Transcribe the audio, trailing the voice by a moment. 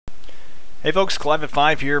Hey folks, Clive at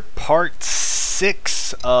 5 here, part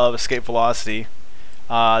 6 of Escape Velocity.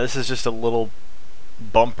 This is just a little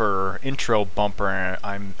intro bumper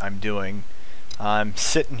I'm doing. I'm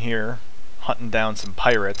sitting here hunting down some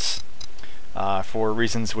pirates for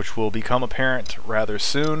reasons which will become apparent rather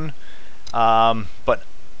soon. But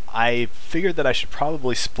I figured that I should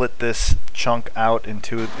probably split this chunk out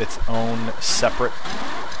into its own separate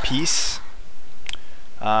piece.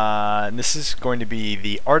 And this is going to be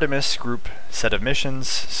the Artemis Group set of missions,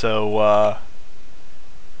 so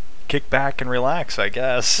kick back and relax, I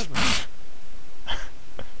guess.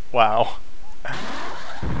 Wow.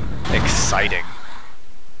 Exciting.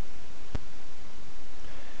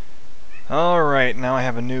 Alright, now I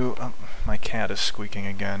have a new... Oh, my cat is squeaking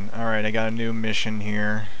again. Alright, I got a new mission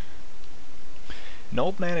here. An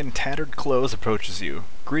old man in tattered clothes approaches you.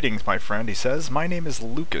 "Greetings, my friend," he says. "My name is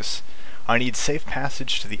Lucas. I need safe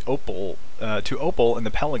passage to the Opal in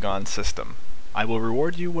the Pelagon system. I will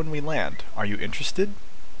reward you when we land. Are you interested?"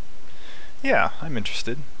 Yeah, I'm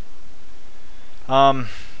interested.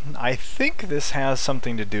 I think this has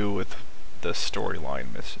something to do with the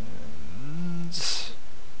storyline missions.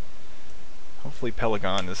 Hopefully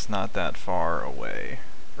Pelagon is not that far away.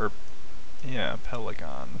 Yeah,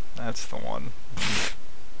 Pelagon. That's the one.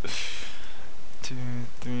 2,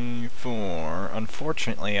 3, 4.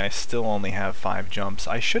 Unfortunately, I still only have 5 jumps.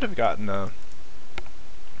 I should have gotten the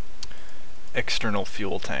external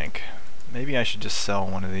fuel tank. Maybe I should just sell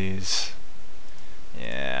one of these.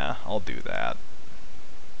 Yeah, I'll do that.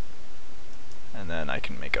 And then I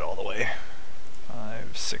can make it all the way.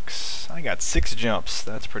 5, 6. I got 6 jumps.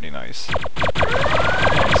 That's pretty nice.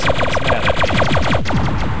 Something's mad at me.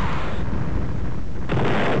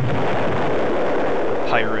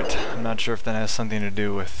 Pirate. I'm not sure if that has something to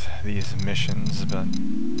do with these missions, but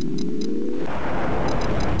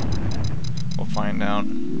we'll find out.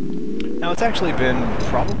 Now, it's actually been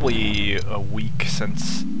probably a week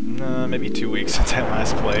since, maybe 2 weeks since I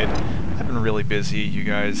last played. I've been really busy, you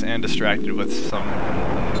guys, and distracted with some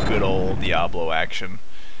good old Diablo action.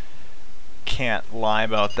 Can't lie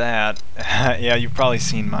about that. Yeah, you've probably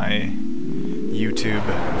seen my YouTube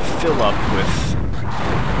fill up with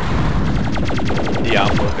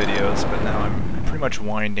Diablo videos, but now I'm pretty much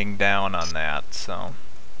winding down on that, so...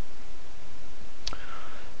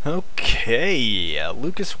 Okay,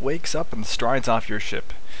 Lucas wakes up and strides off your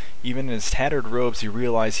ship. Even in his tattered robes, you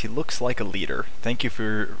realize he looks like a leader. "Thank you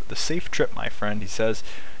for the safe trip, my friend," he says.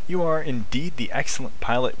 "You are indeed the excellent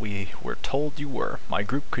pilot we were told you were. My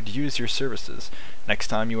group could use your services. Next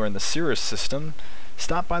time you are in the Cirrus system,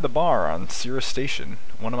 stop by the bar on Cirrus Station.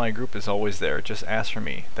 One of my group is always there. Just ask for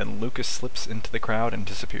me." Then Lucas slips into the crowd and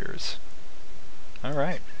disappears.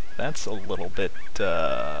 Alright, that's a little bit,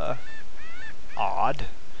 odd.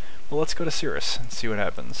 Well, let's go to Cirrus and see what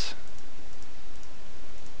happens.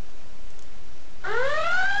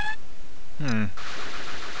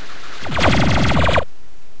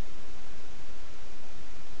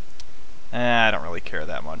 I don't really care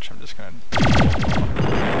that much. I'm just gonna...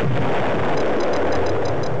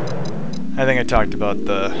 I think I talked about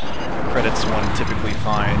the credits one typically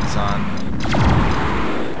finds on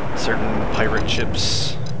certain pirate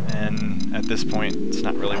ships, and at this point it's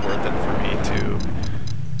not really worth it for me to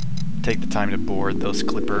take the time to board those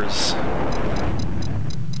clippers.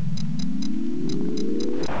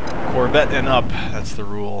 Corvette and up, that's the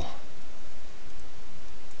rule.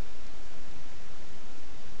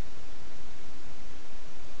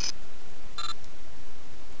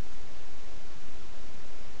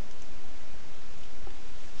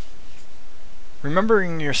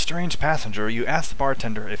 Remembering your strange passenger, you ask the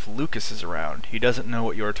bartender if Lucas is around. He doesn't know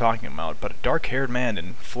what you are talking about, but a dark-haired man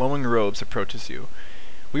in flowing robes approaches you.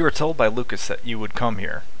 "We were told by Lucas that you would come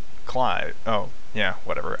here." Clive. Oh, yeah,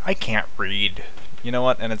 whatever. I can't read. You know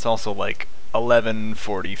what? And it's also like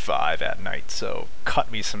 11:45 at night, so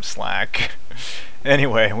cut me some slack.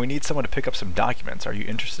 Anyway, we need someone to pick up some documents. Are you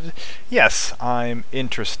interested? Yes, I'm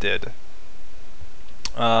interested.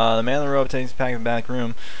 The man in the robe takes back in the back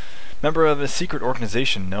room. "Member of a secret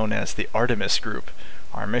organization known as the Artemis Group.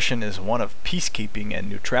 Our mission is one of peacekeeping and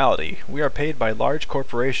neutrality. We are paid by large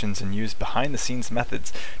corporations and use behind-the-scenes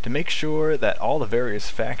methods to make sure that all the various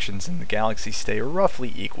factions in the galaxy stay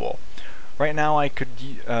roughly equal. Right now I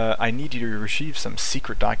need you to retrieve some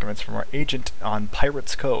secret documents from our agent on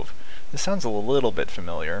Pirates Cove." This sounds a little bit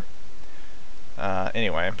familiar.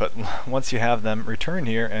 Anyway, but once you have them, return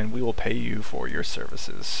here and we will pay you for your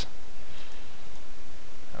services.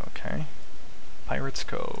 Okay. Pirates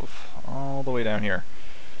Cove. All the way down here.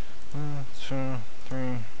 1, 2,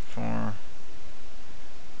 3, 4.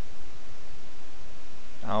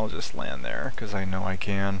 I'll just land there, because I know I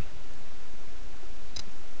can.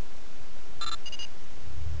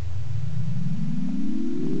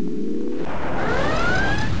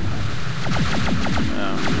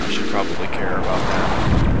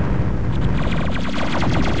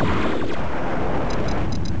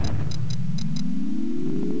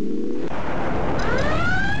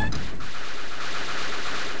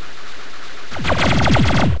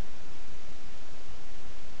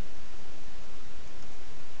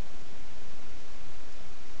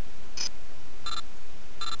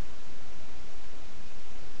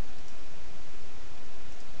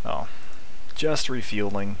 Just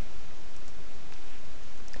refueling.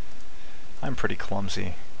 I'm pretty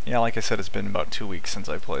clumsy. Yeah, like I said, it's been about 2 weeks since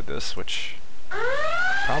I played this, which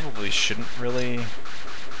probably shouldn't really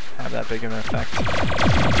have that big of an effect.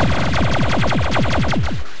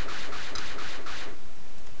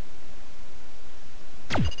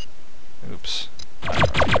 Oops. I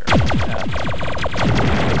don't really care about that.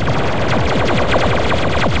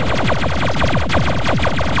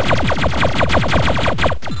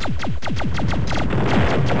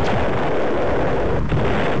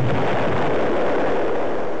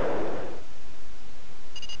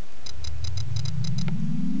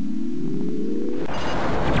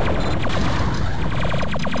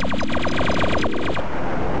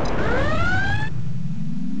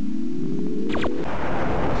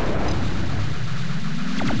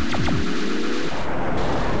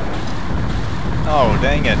 Oh,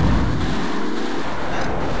 dang it.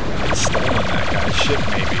 I'd stolen that guy's ship,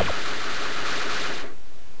 maybe.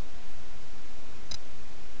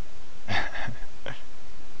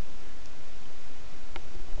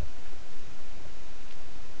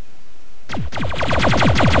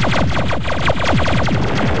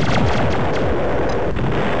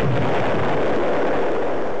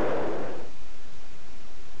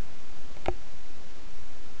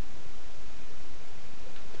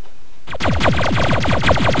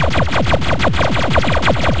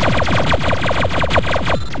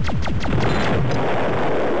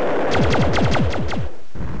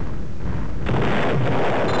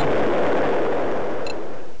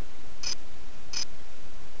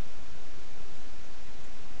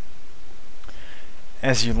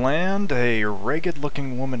 As you land, a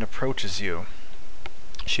ragged-looking woman approaches you.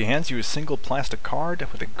 She hands you a single plastic card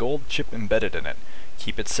with a gold chip embedded in it.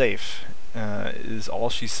 Keep it safe, is all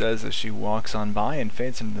she says as she walks on by and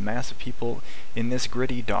fades into the mass of people in this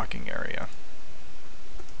gritty docking area.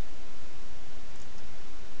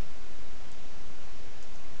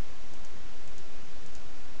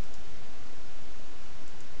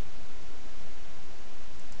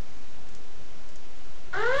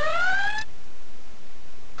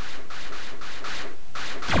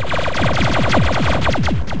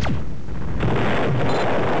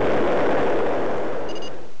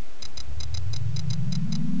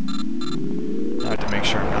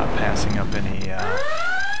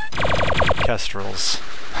 Kestrels.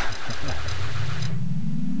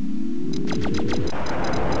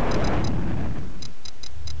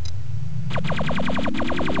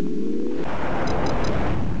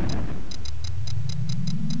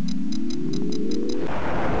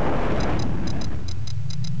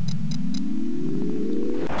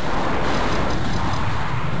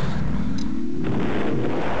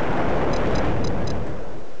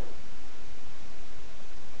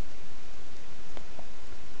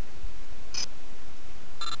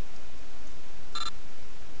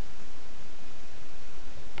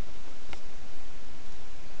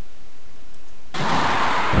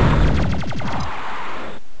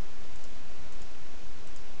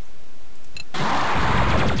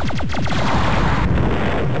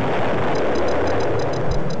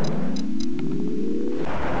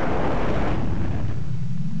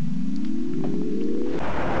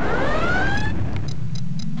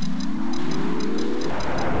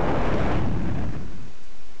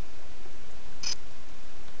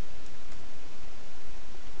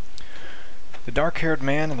 The dark-haired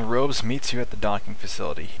man in the robes meets you at the docking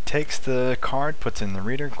facility. He takes the card, puts it in the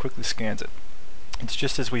reader, and quickly scans it. It's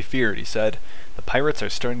just as we feared, he said. The pirates are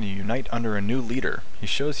starting to unite under a new leader. He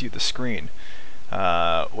shows you the screen,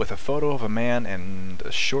 with a photo of a man and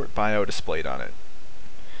a short bio displayed on it.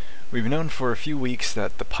 We've known for a few weeks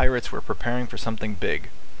that the pirates were preparing for something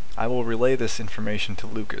big. I will relay this information to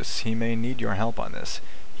Lucas. He may need your help on this.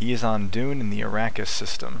 He is on Dune in the Arrakis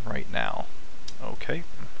system right now. Okay.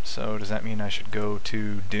 So does that mean I should go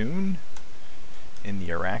to Dune in the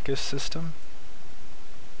Arrakis system?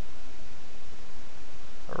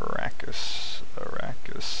 Arrakis.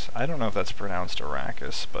 I don't know if that's pronounced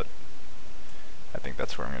Arrakis, but I think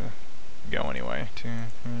that's where I'm going to go anyway. 2,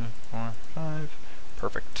 3, 4, 5.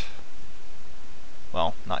 Perfect.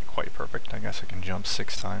 Well, not quite perfect. I guess I can jump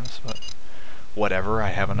 6 times, but whatever. I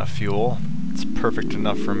have enough fuel. It's perfect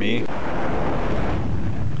enough for me.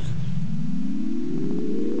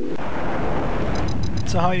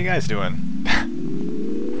 So how are you guys doing?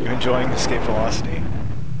 You enjoying Escape Velocity?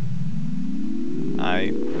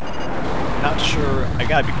 I'm not sure. I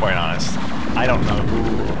gotta be quite honest. I don't know who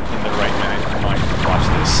in the right mind would watch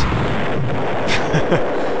this.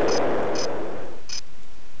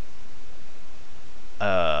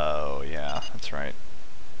 Oh, yeah, that's right.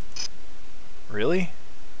 Really?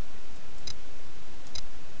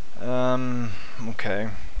 Okay.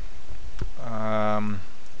 I'm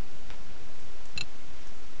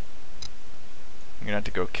gonna have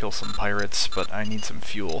to go kill some pirates, but I need some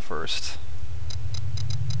fuel first.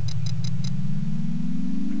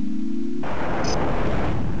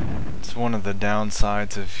 It's one of the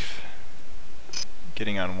downsides of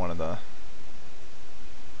getting on one of the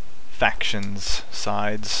factions'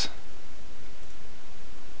 sides.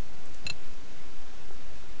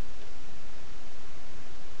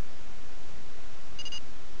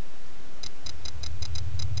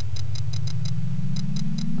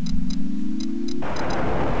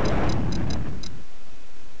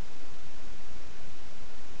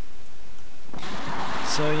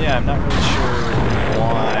 So yeah, I'm not really sure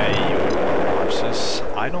why you would want to watch this.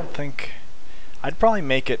 I don't think... I'd probably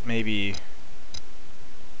make it maybe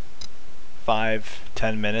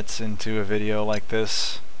 5-10 minutes into a video like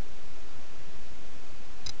this.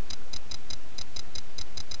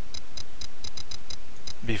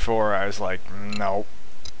 Before I was like, nope,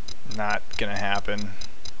 not gonna happen.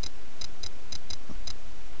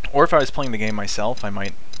 Or if I was playing the game myself, I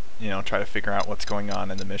might, you know, try to figure out what's going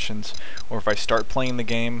on in the missions. Or if I start playing the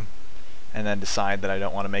game and then decide that I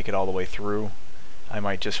don't want to make it all the way through, I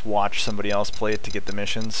might just watch somebody else play it to get the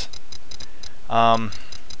missions. I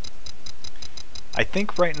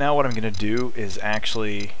think right now what I'm going to do is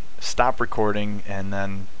actually stop recording and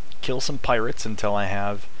then kill some pirates until I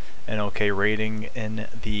have an okay rating in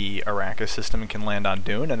the Arrakis system and can land on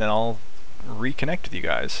Dune, and then I'll reconnect with you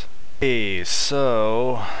guys. Hey,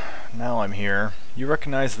 so now I'm here. You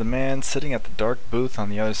recognize the man sitting at the dark booth on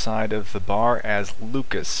the other side of the bar as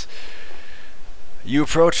Lucas. You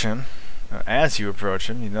approach him. As you approach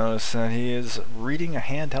him, you notice that he is reading a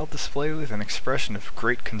handheld display with an expression of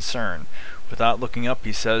great concern. Without looking up,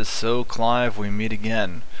 he says, "So, Clive, we meet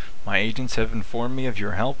again. My agents have informed me of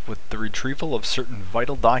your help with the retrieval of certain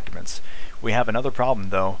vital documents. We have another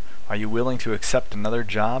problem, though. Are you willing to accept another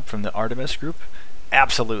job from the Artemis Group?"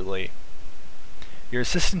 "Absolutely." "Your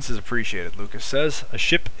assistance is appreciated," Lucas says. "A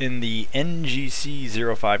ship in the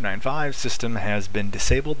NGC-0595 system has been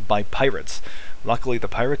disabled by pirates. Luckily, the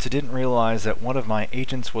pirates didn't realize that one of my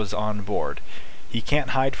agents was on board. He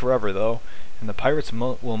can't hide forever, though, and the pirates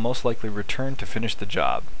will most likely return to finish the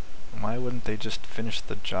job." Why wouldn't they just finish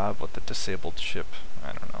the job with the disabled ship?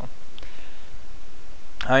 I don't know.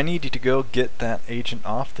 "I need you to go get that agent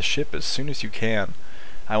off the ship as soon as you can.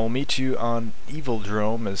 I will meet you on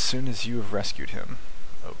Evilldrome as soon as you have rescued him."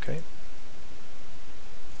 Okay.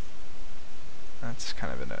 That's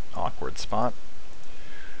kind of in an awkward spot.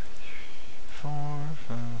 4,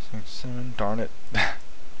 5, 6, 7. Darn it.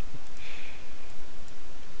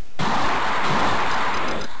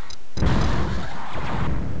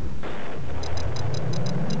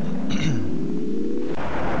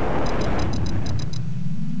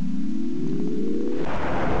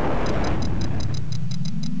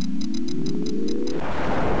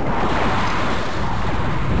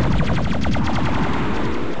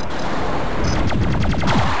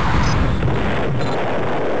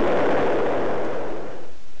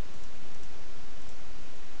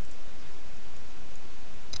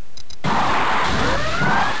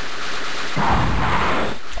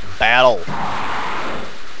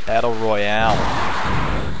 Battle Royale.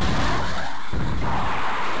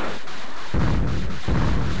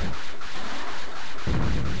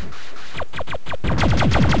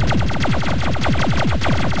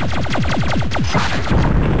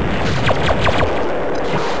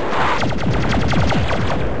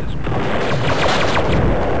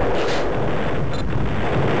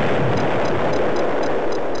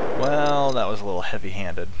 Well, that was a little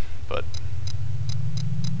heavy-handed, but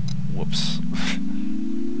whoops.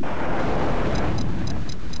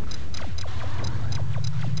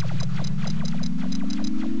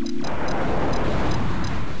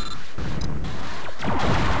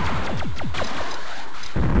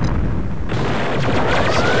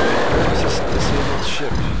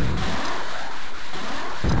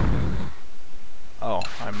 Oh,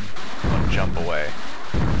 I'm one jump away.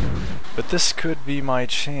 But this could be my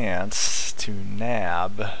chance to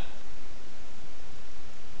nab a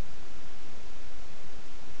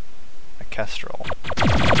Kestrel.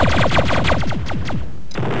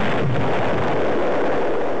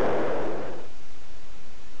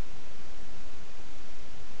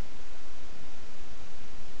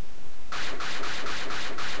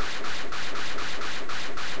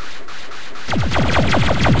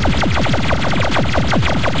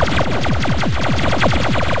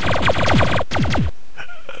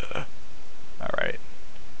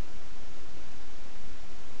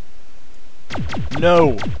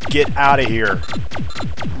 No! Get out of here!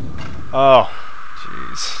 Oh,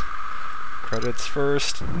 jeez. Credits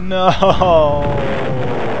first. No!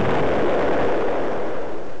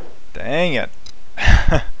 Dang it.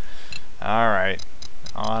 Alright.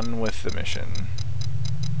 On with the mission.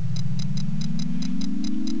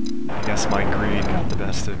 I guess my greed got the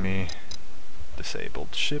best of me.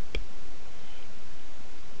 Disabled ship.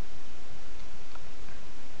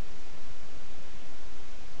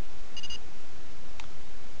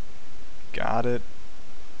 Got it.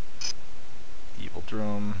 Evil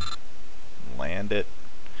drone. Land it.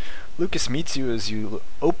 Lucas meets you as you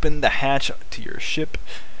open the hatch to your ship.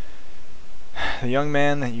 The young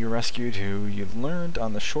man that you rescued, who you learned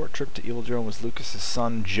on the short trip to Evil Drone was Lucas's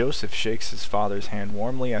son. Joseph shakes his father's hand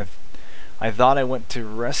warmly. I thought I went to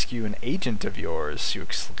rescue an agent of yours, you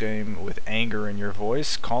exclaim with anger in your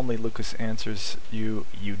voice. Calmly, Lucas answers you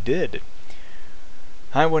did.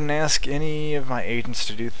 I wouldn't ask any of my agents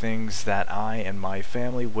to do things that I and my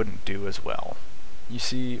family wouldn't do as well. You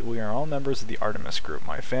see, we are all members of the Artemis Group,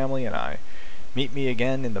 my family and I. Meet me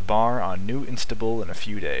again in the bar on New Instable in a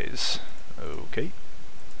few days. Okay.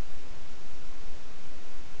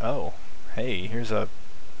 Oh, hey, here's a...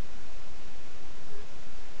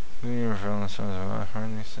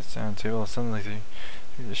 sits down table, suddenly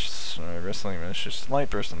this wrestling match, just light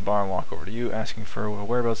burst in the bar and walk over to you, asking for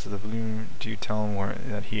whereabouts of the balloon. Do you tell him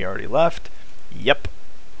that he already left? Yep.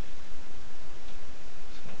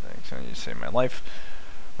 Thanks, you saved my life.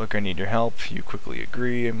 Look, I need your help. You quickly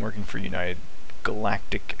agree. I'm working for United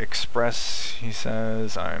Galactic Express, he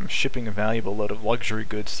says. I'm shipping a valuable load of luxury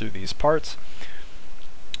goods through these parts.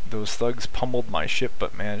 Those thugs pummeled my ship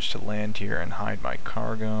but managed to land here and hide my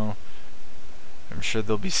cargo. I'm sure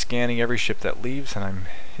they'll be scanning every ship that leaves, and I'm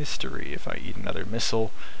history if I eat another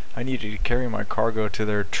missile. I need you to carry my cargo to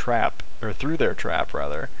their trap, or through their trap,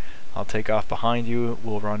 rather. I'll take off behind you.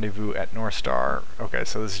 We'll rendezvous at North Star. Okay,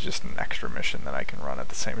 so this is just an extra mission that I can run at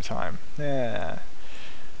the same time. Yeah.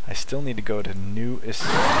 I still need to go to New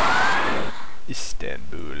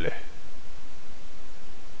Istanbul.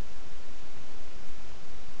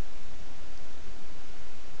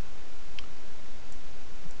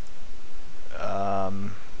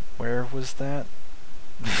 Where was that?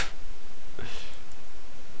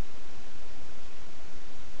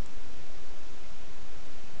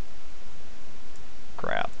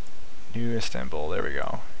 Crap. New Istanbul, there we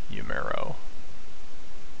go. Yumero.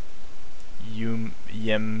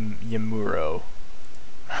 Yemuro.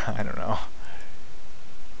 I don't know.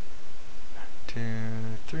 2,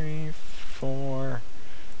 3, 4,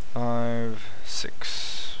 5,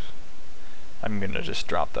 6. I'm gonna just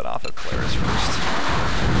drop that off at players first.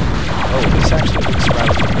 Oh, this actually looks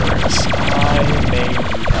rather hilarious. I may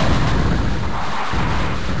need help.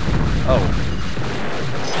 Oh.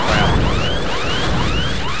 Crap.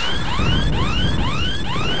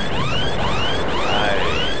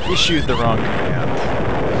 I issued the wrong command.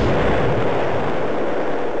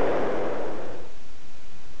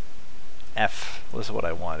 F was what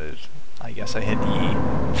I wanted. I guess I hit E.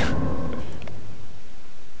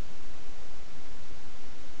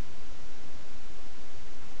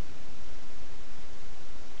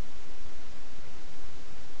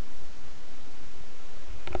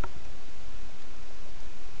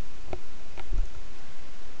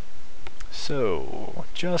 So,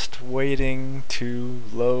 just waiting to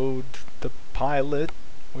load the pilot,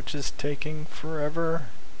 which is taking forever.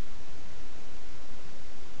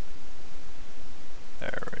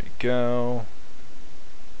 There we go.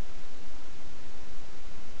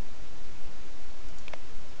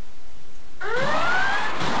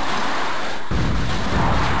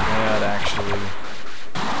 That actually.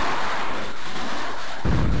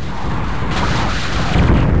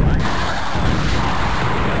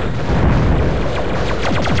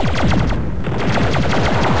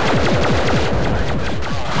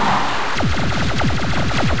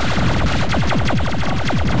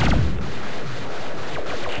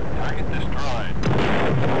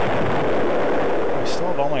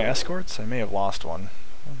 Escorts? I may have lost one.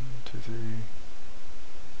 1, 2, 3,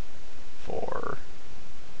 4.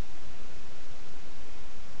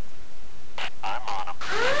 I'm on him.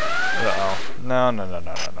 Uh-oh. No.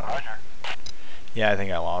 Roger. Yeah, I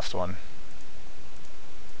think I lost one.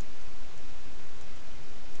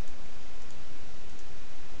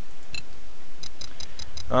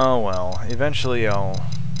 Oh well. Eventually I'll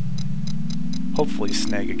hopefully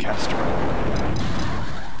snag a Kestrel.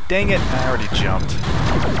 Dang it, I already jumped.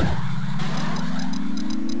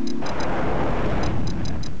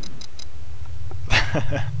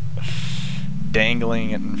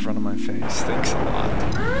 Dangling it in front of my face. Thanks a lot.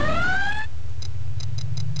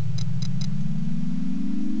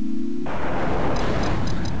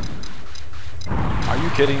 Are you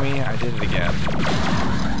kidding me? I did it again.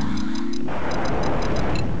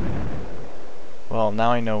 Well,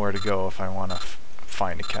 now I know where to go if I want to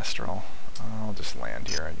find a kestrel. I'll just land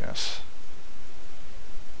here, I guess.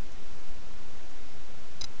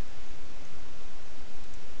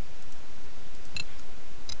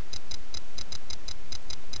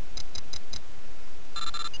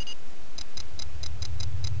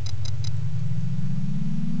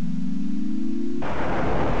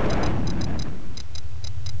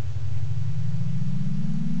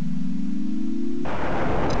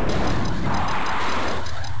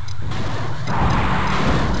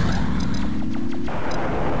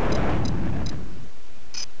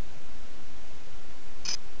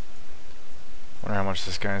 How much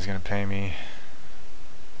this guy's gonna pay me.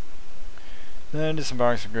 Then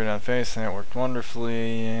disembarks and grid on face, and it worked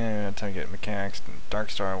wonderfully. Yeah, time to get mechanics and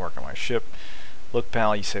Darkstar, work on my ship. Look,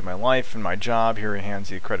 pal, you saved my life and my job. Here he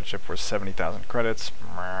hands you a credit chip worth 70,000 credits.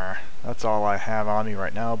 That's all I have on me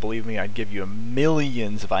right now. Believe me, I'd give you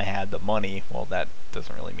millions if I had the money. Well, that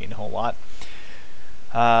doesn't really mean a whole lot.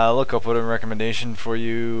 Look, I'll put a recommendation for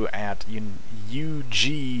you at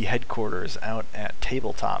UG headquarters out at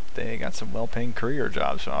Tabletop. They got some well-paying career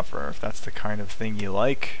jobs to offer. If that's the kind of thing you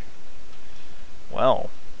like, well,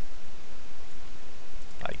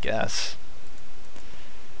 I guess.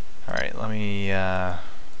 Alright, let me head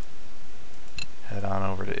on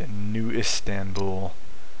over to New Istanbul.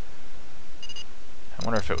 I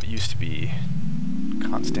wonder if it used to be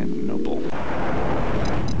Constantinople.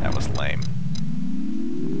 That was lame.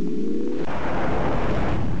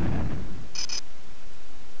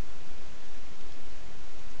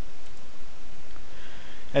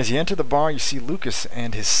 As you enter the bar, you see Lucas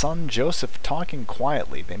and his son Joseph talking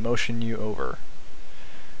quietly. They motion you over.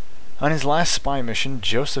 On his last spy mission,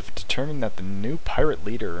 Joseph determined that the new pirate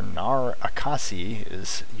leader, Nar Akasi,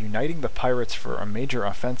 is uniting the pirates for a major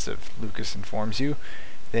offensive, Lucas informs you.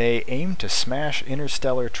 They aim to smash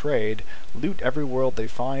interstellar trade, loot every world they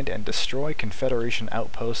find, and destroy Confederation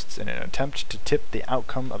outposts in an attempt to tip the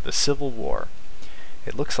outcome of the Civil War.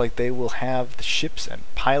 It looks like they will have the ships and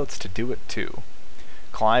pilots to do it too.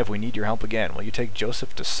 Clive, we need your help again. Will you take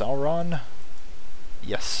Joseph to Sauron?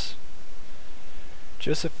 Yes.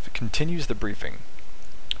 Joseph continues the briefing.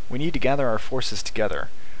 We need to gather our forces together.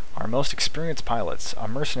 Our most experienced pilots, a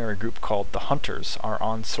mercenary group called the Hunters, are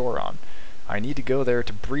on Sauron. I need to go there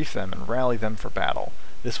to brief them and rally them for battle.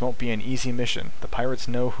 This won't be an easy mission. The pirates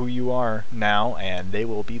know who you are now, and they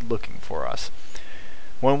will be looking for us.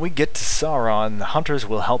 When we get to Sauron, the Hunters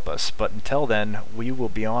will help us, but until then, we will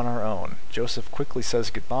be on our own. Joseph quickly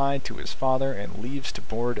says goodbye to his father and leaves to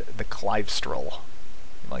board the Clivestrel.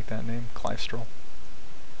 You like that name? Clivestrel?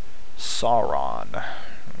 Sauron.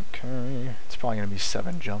 Okay. It's probably going to be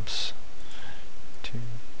 7 jumps. 2,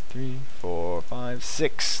 3, 4, 5,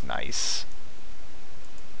 6. Nice.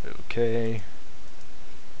 Okay.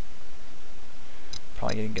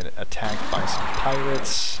 Probably going to get attacked by some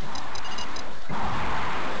pirates.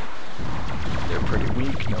 They're pretty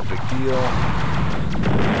weak, no big deal.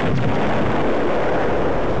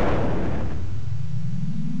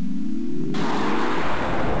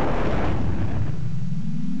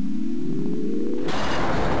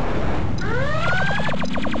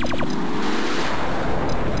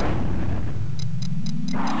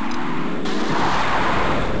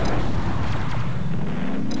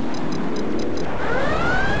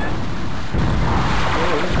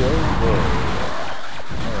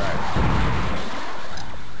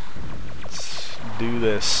 Do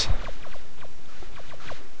this.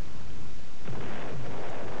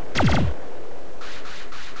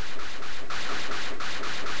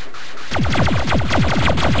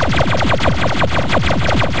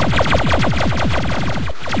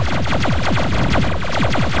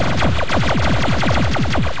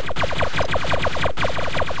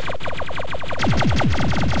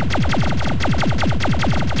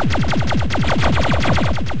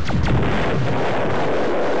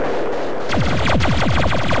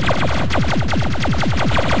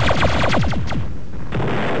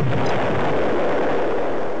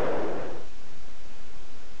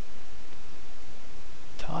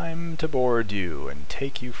 To board you and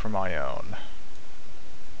take you for my own.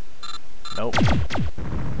 Nope.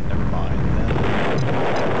 Never mind then.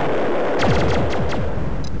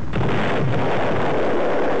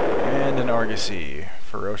 And an Argosy.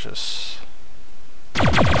 Ferocious. I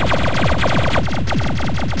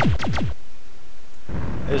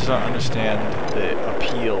just don't understand the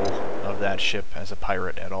appeal of that ship as a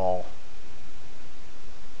pirate at all.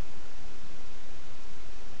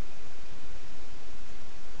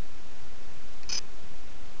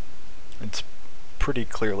 It's pretty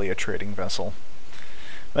clearly a trading vessel.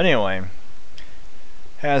 But anyway,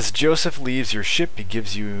 as Joseph leaves your ship, he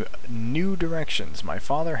gives you new directions. My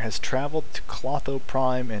father has traveled to Clotho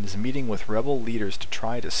Prime and is meeting with rebel leaders to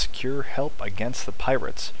try to secure help against the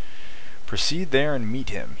pirates. Proceed there and meet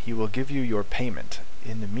him. He will give you your payment.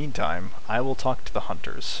 In the meantime, I will talk to the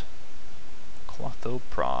hunters. Clotho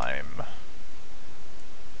Prime.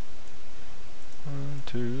 1,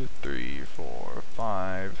 2, 3, 4,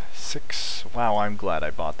 5, 6. Wow, I'm glad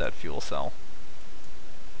I bought that fuel cell.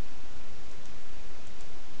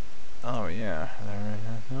 Oh yeah.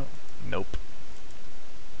 Nope.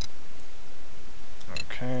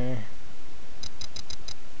 Okay.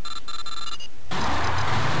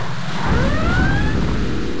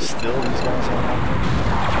 Still these guys are not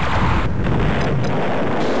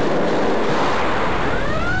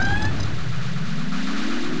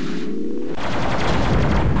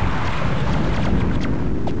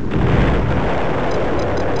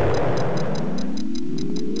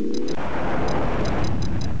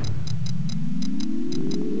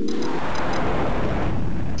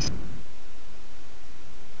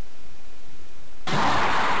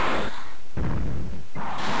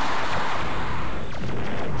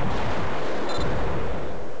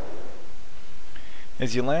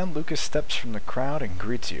As you land, Lucas steps from the crowd and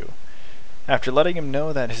greets you. After letting him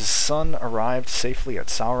know that his son arrived safely at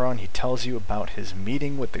Sauron, he tells you about his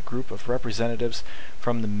meeting with the group of representatives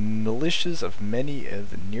from the militias of many of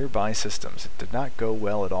the nearby systems. It did not go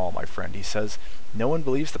well at all, my friend. He says, no one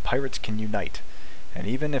believes the pirates can unite, and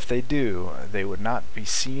even if they do, they would not be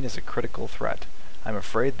seen as a critical threat. I'm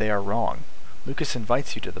afraid they are wrong. Lucas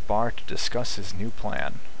invites you to the bar to discuss his new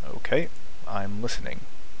plan. Okay, I'm listening.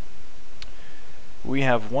 We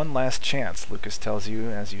have one last chance, Lucas tells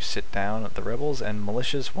you as you sit down. The rebels and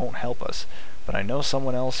militias won't help us, but I know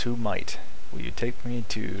someone else who might. Will you take me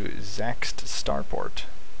to Zaxt Starport?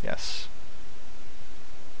 Yes.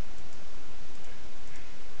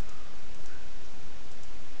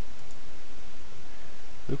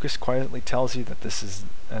 Lucas quietly tells you that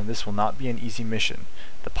this will not be an easy mission.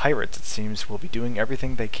 The pirates, it seems, will be doing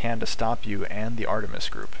everything they can to stop you and the Artemis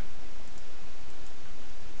Group.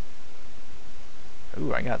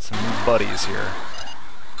 Ooh, I got some new buddies here.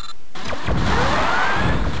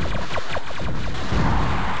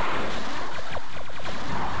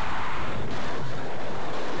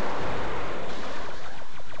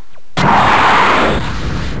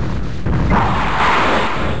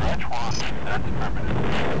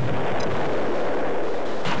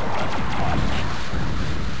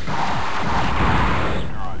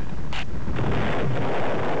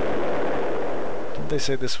 They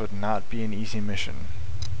say this would not be an easy mission.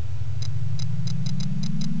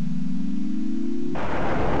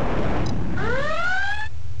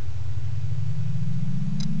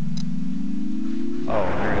 Oh,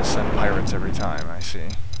 they're gonna send pirates every time, I see.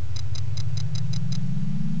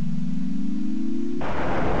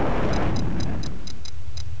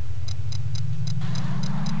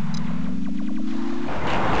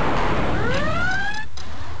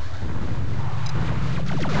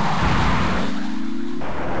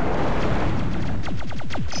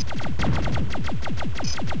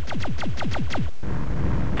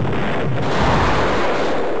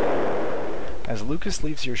 As Lucas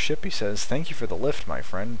leaves your ship, he says, "Thank you for the lift, my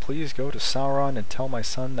friend. Please go to Sauron and tell my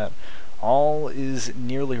son that all is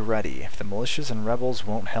nearly ready. If the militias and rebels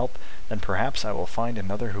won't help, then perhaps I will find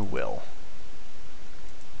another who will."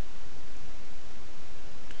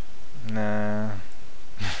 Nah.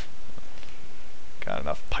 Got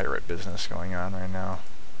enough pirate business going on right now.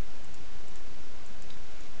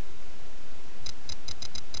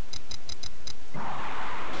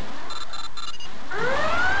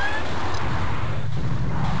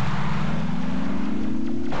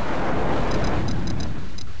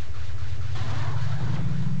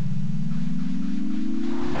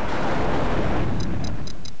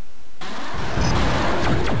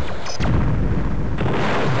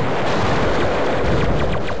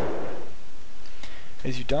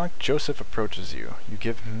 As you dock, Joseph approaches you. You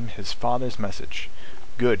give him his father's message.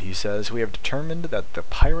 "Good," he says. "We have determined that the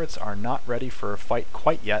pirates are not ready for a fight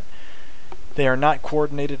quite yet. They are not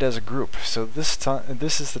coordinated as a group, so this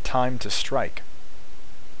is the time to strike.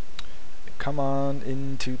 Come on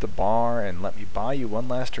into the bar and let me buy you one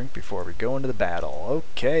last drink before we go into the battle."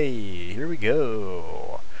 Okay, here we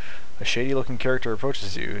go. A shady-looking character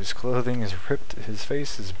approaches you. His clothing is ripped, his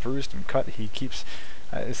face is bruised and cut. He keeps...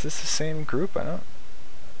 is this the same group?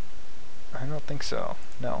 I don't think so.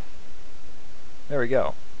 No. There we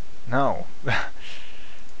go. No.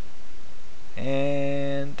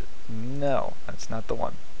 And no, that's not the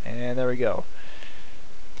one. And there we go.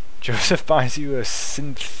 Joseph buys you a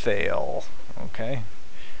synthale. Okay.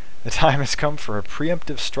 The time has come for a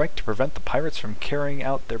preemptive strike to prevent the pirates from carrying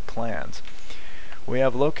out their plans. We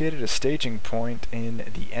have located a staging point in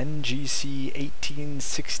the NGC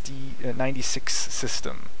 1896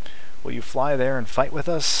 system. Will you fly there and fight with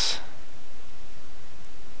us?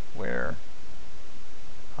 Where?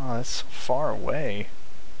 Oh, that's so far away.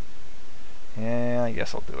 Yeah, I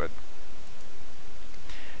guess I'll do it.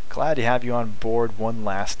 Glad to have you on board one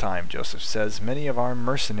last time, Joseph says. Many of our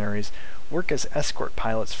mercenaries work as escort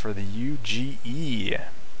pilots for the UGE.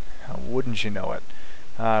 Wouldn't you know it?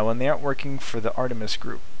 When they aren't working for the Artemis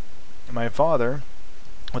Group. My father,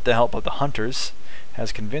 with the help of the hunters,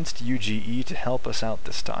 has convinced UGE to help us out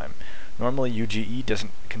this time. Normally UGE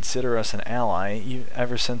doesn't consider us an ally,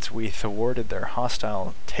 ever since we thwarted their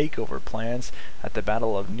hostile takeover plans at the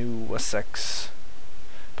Battle of New Wessex.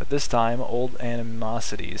 But this time, old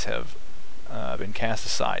animosities have been cast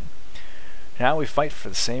aside. Now we fight for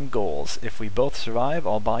the same goals. If we both survive,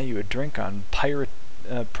 I'll buy you a drink on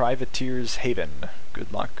Privateer's Haven.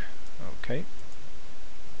 Good luck. Okay.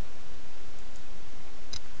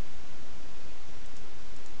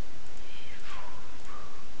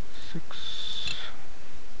 Six.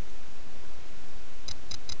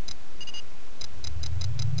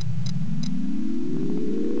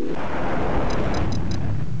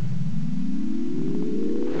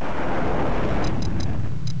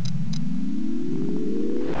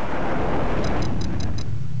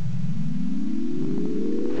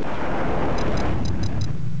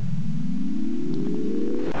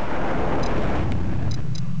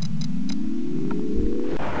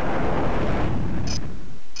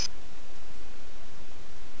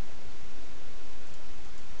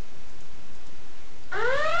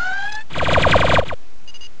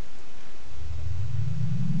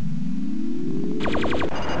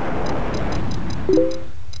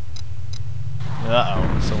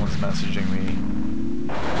 Uh-oh, someone's messaging me.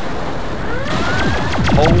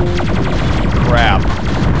 Holy crap.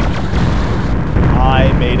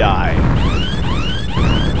 I may die.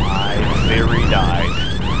 I very died.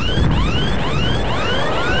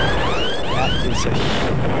 That is a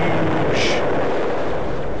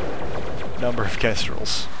huge number of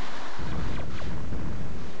kestrels.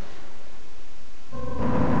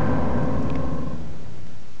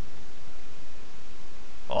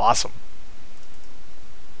 Awesome.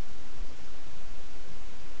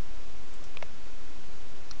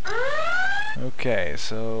 Okay,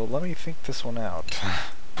 so let me think this one out. Ooh,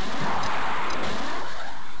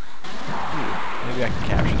 maybe I can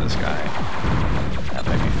capture this guy. That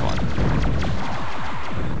might be fun.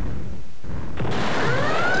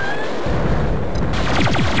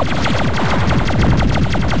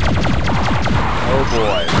 Oh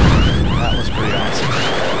boy, that was pretty awesome.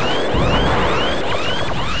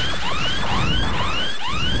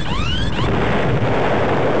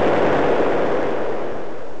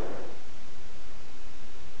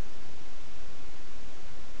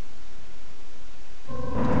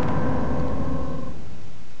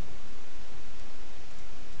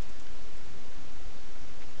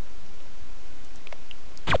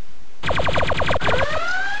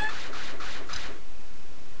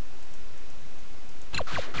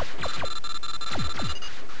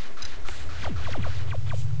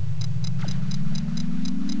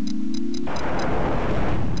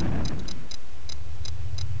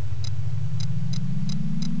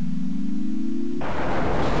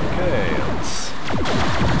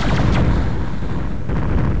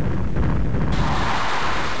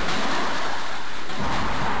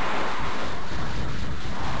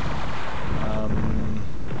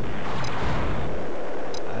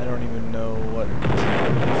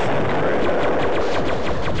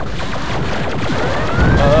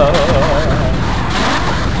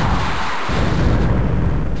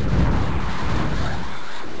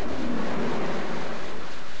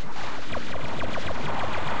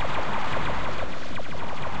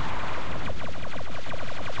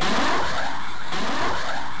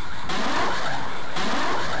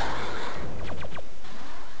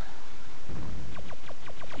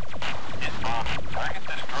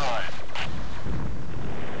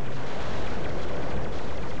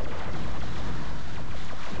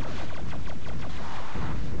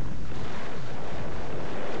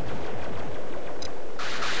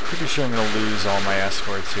 Pretty sure I'm going to lose all my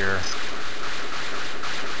escorts here.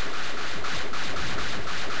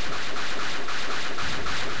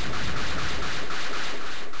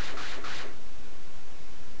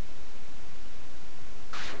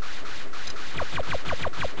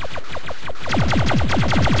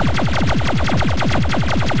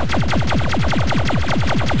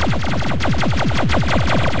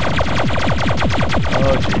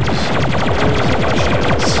 Oh jeez. Losing my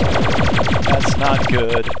shields.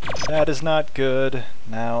 good. That is not good.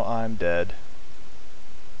 Now I'm dead.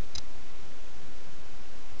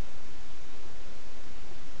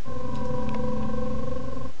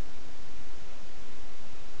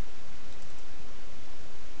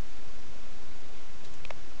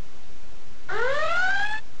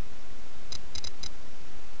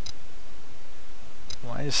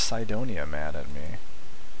 Why is Cydonia mad at me?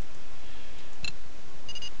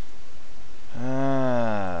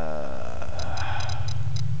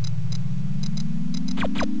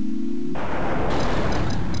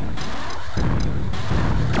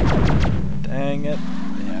 Dang it.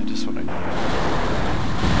 Yeah, just what I need.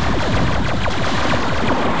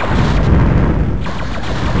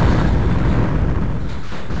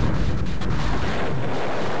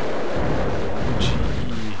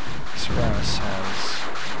 GE Express has...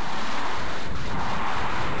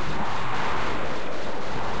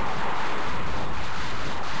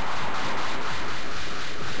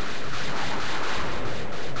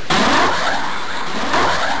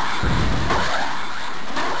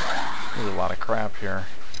 There's a lot of crap here.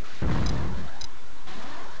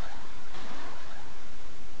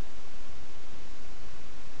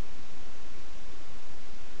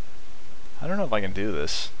 I don't know if I can do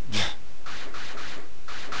this.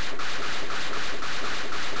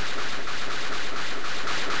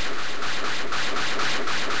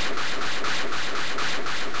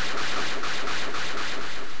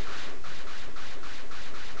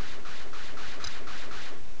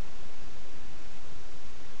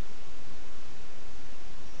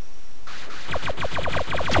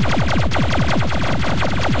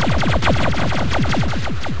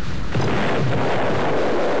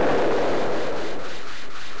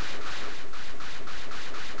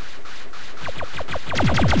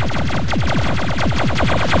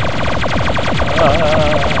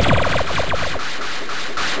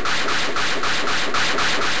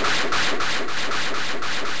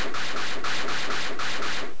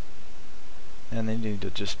 And they need to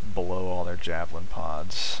just blow all their javelin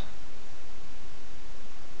pods.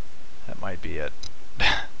 That might be it.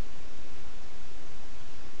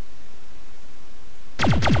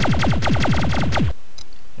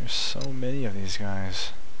 There's so many of these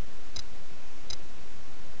guys.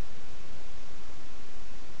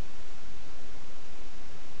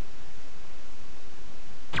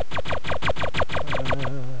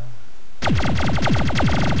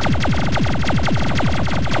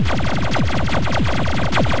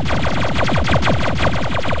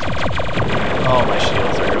 Oh, my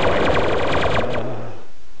shields are going.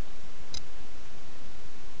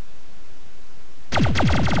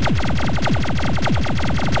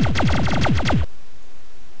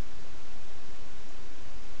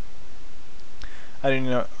 I didn't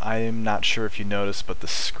know. I'm not sure if you noticed, but the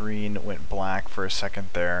screen went black for a second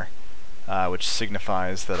there, which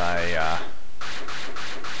signifies that I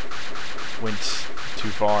went too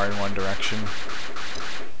far in one direction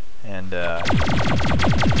and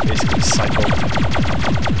basically cycled.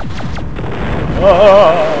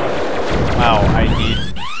 Oh! Wow, I need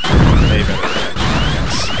way better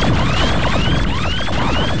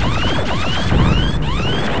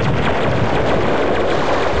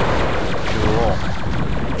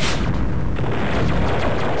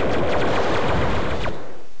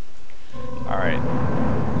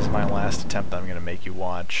attempt that I'm going to make you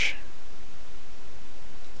watch.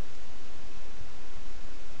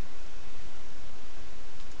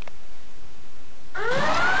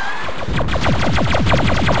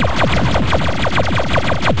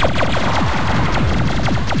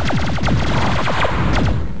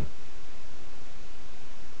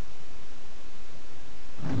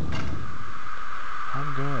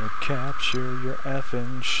 I'm gonna capture your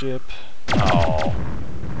effing ship. Oh.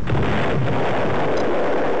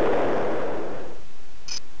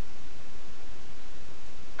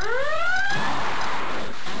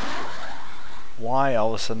 Why all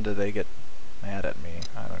of a sudden do they get mad at me?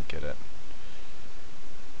 I don't get it.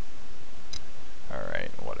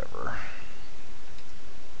 Alright, whatever.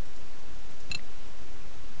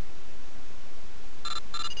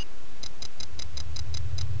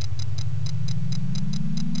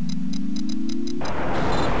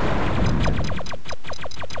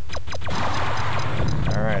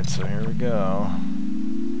 Alright, so here we go.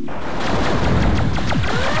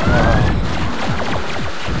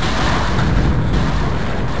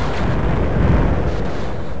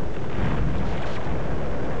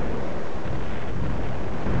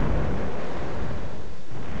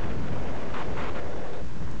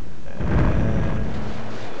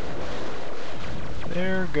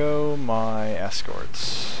 There go my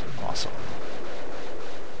escorts. Awesome.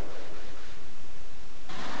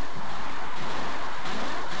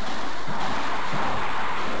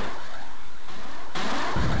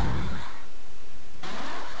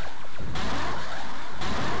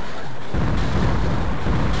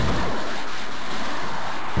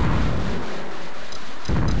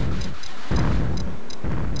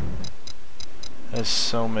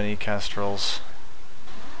 so many kestrels.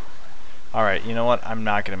 Alright, you know what? I'm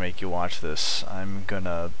not gonna make you watch this. I'm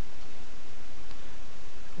gonna...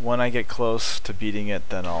 When I get close to beating it,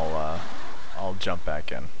 then I'll jump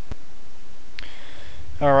back in.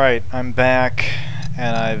 Alright, I'm back,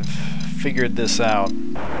 and I've figured this out.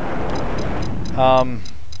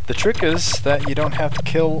 The trick is that you don't have to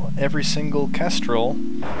kill every single kestrel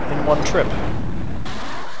in one trip.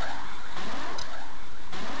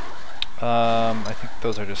 I think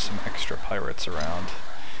those are just some extra pirates around.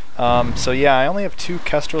 So yeah, I only have 2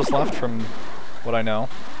 kestrels left from what I know.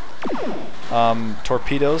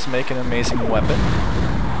 Torpedoes make an amazing weapon,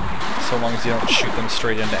 so long as you don't shoot them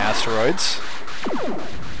straight into asteroids.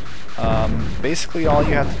 Basically all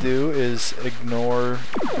you have to do is ignore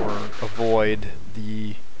or avoid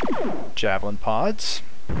the javelin pods,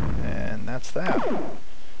 and that's that.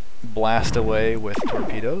 Blast away with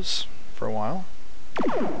torpedoes for a while.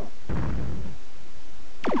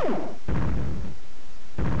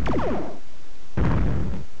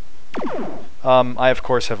 I of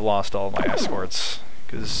course have lost all my escorts,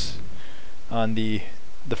 because on the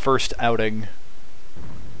first outing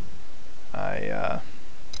I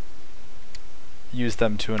used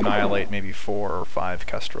them to annihilate maybe 4 or 5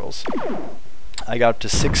 kestrels. I got up to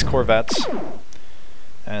 6 corvettes,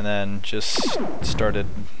 and then just started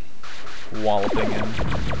walloping him.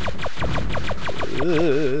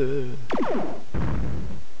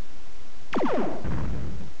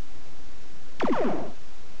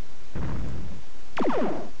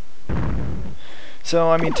 So,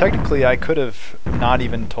 I mean, technically I could have not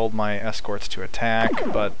even told my escorts to attack,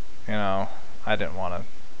 but, you know, I didn't want to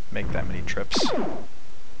make that many trips.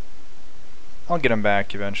 I'll get them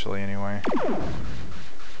back eventually anyway.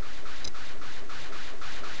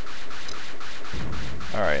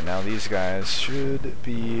 Alright, now these guys should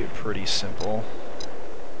be pretty simple.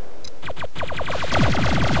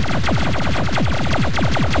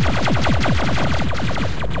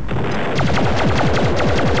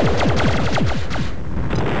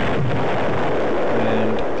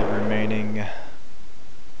 And the remaining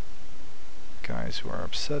guys who are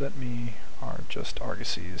upset at me are just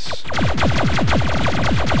argosies.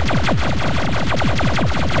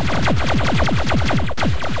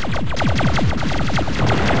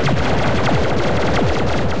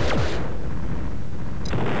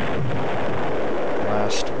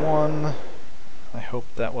 Last one. I hope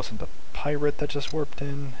that wasn't a pirate that just warped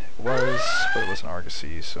in. It was, but it was an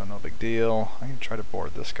argosy, so no big deal. I'm gonna try to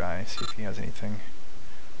board this guy, see if he has anything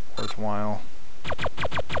worthwhile.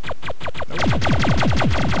 Nope.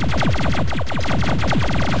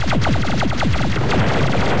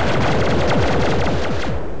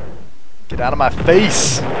 Get out of my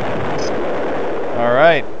face!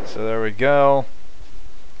 Alright, so there we go.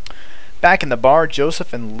 Back in the bar,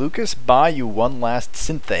 Joseph and Lucas buy you one last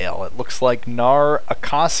synthale. It looks like Nar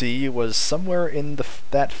Akasi was somewhere in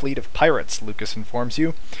that fleet of pirates, Lucas informs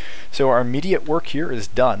you. So our immediate work here is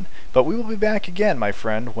done. But we will be back again, my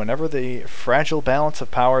friend, whenever the fragile balance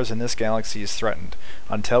of powers in this galaxy is threatened.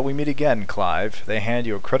 Until we meet again, Clive. They hand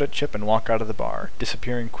you a credit chip and walk out of the bar,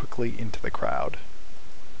 disappearing quickly into the crowd.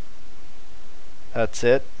 That's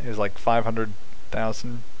it. It was like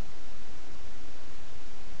 500,000.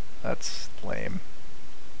 That's lame.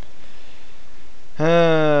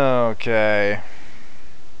 Okay.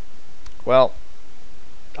 Well,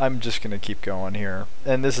 I'm just gonna keep going here.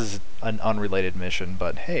 And this is an unrelated mission,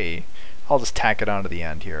 but hey, I'll just tack it on to the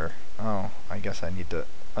end here. Oh, I guess I need to...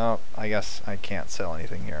 Oh, I guess I can't sell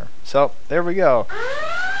anything here. So, there we go.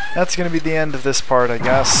 That's gonna be the end of this part, I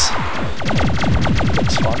guess.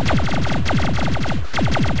 Looks fun.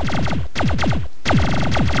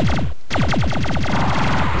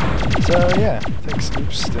 So yeah, thanks.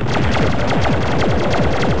 Oops.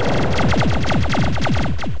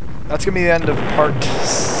 That's gonna be the end of part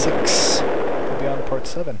 6. We'll be on to part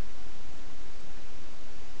 7.